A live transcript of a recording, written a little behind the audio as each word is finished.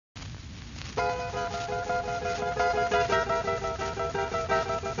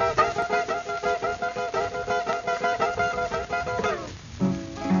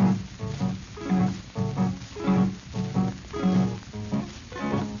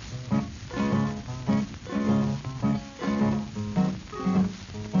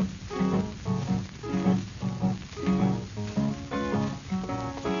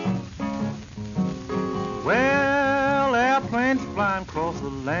Well, airplanes flying across the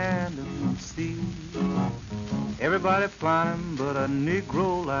land and sea. Everybody flying but a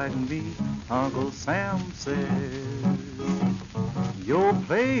Negro like me. Uncle Sam says, your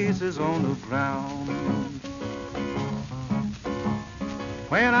place is on the ground.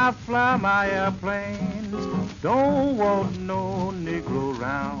 When I fly my airplanes, don't want no Negro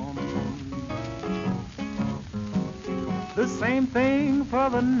round. The same thing for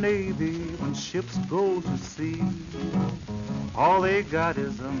the Navy when ships go to sea. All they got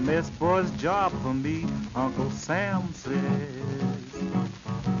is a mess boy's job for me. Uncle Sam says,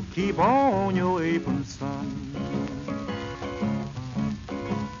 keep on your apron, son.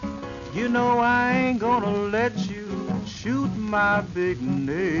 You know I ain't gonna let you shoot my big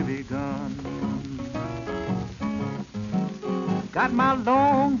Navy gun. Got my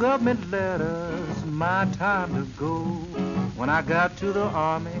long government letters, my time to go. When I got to the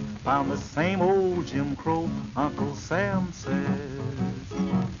Army, found the same old Jim Crow. Uncle Sam says,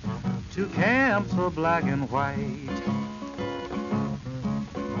 2 camps are black and white.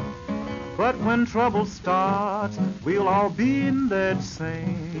 But when trouble starts, we'll all be in that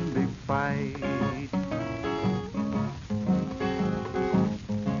same big fight.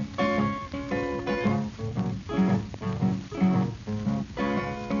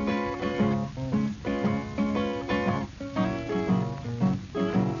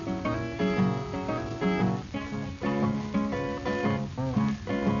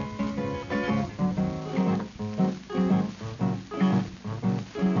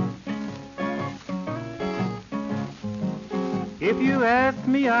 If you ask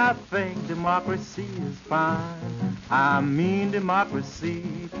me, I think democracy is fine. I mean democracy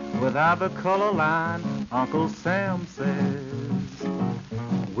without the color line. Uncle Sam says,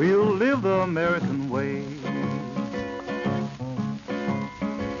 we'll live the American way.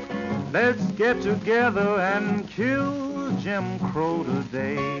 Let's get together and kill Jim Crow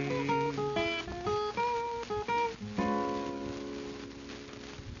today.